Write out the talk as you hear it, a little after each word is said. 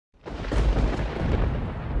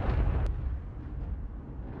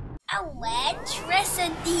electricity.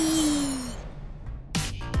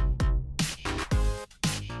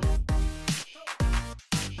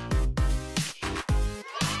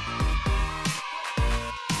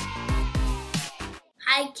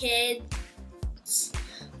 Hi kids,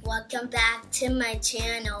 welcome back to my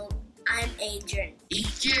channel. I'm Adrian.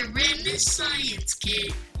 Adrian the Science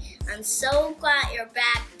Kid. I'm so glad you're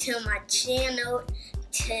back to my channel.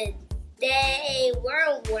 Today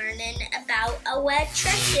we're learning about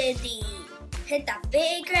electricity. Hit the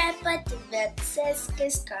big red button that says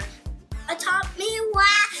get started. Atop me, wah,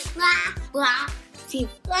 wah, wah, see,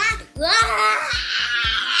 wah, wah,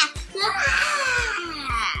 wah.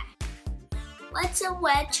 What's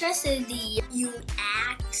electricity, you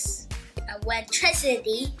ask?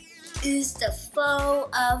 Electricity is the flow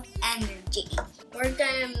of energy. We're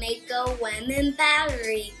gonna make a lemon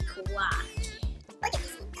battery clock. Look at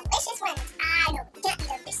these delicious lemons. I know, you can't eat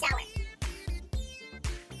them, they're sour.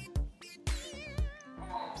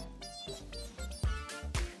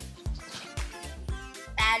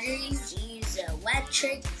 Batteries use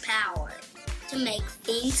electric power to make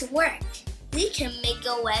things work. We can make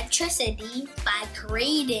electricity by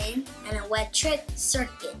creating an electric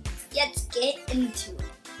circuit. Let's get into it.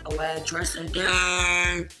 Electricity.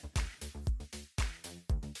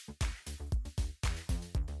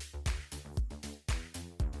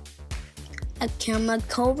 A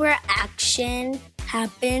chemical reaction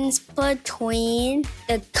happens between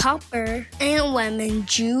the copper and lemon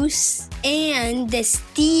juice and the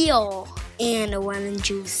steel and the lemon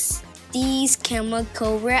juice. These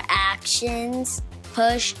chemical reactions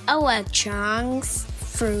push electrons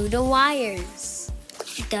through the wires.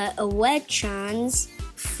 The electrons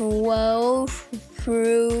flow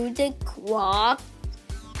through the clock,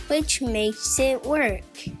 which makes it work.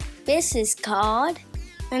 This is called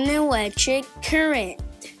an electric current.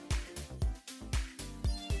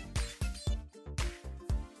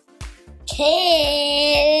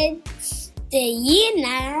 Kids, do you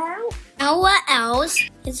know what else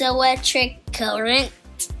is electric current?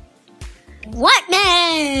 What,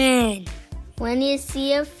 man? When you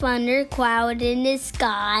see a thundercloud in the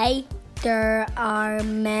sky, there are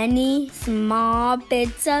many small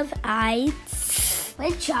bits of ice,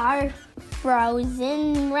 which are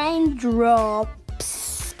frozen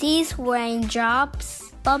raindrops. These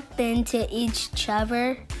raindrops bump into each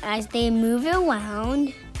other as they move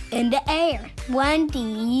around in the air. When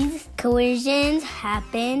these collisions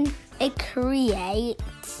happen, it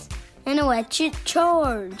creates an electric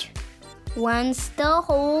charge. Once the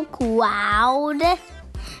whole cloud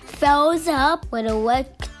fills up with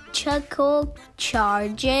electrical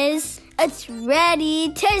charges, it's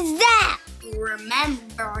ready to zap!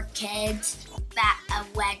 Remember, kids, that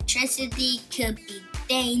electricity could be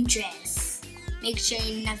dangerous. Make sure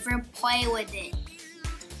you never play with it.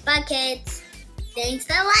 But kids, thanks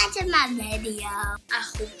for watching my video. I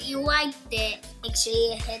hope you liked it. Make sure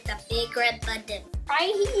you hit the big red button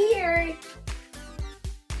right here.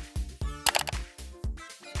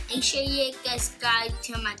 Make sure you subscribe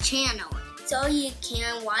to my channel so you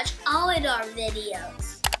can watch all of our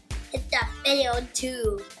videos. Hit that bell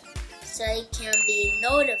too so you can be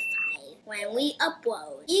notified when we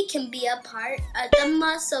upload. You can be a part of the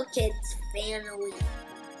Muscle Kids family.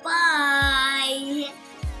 Bye!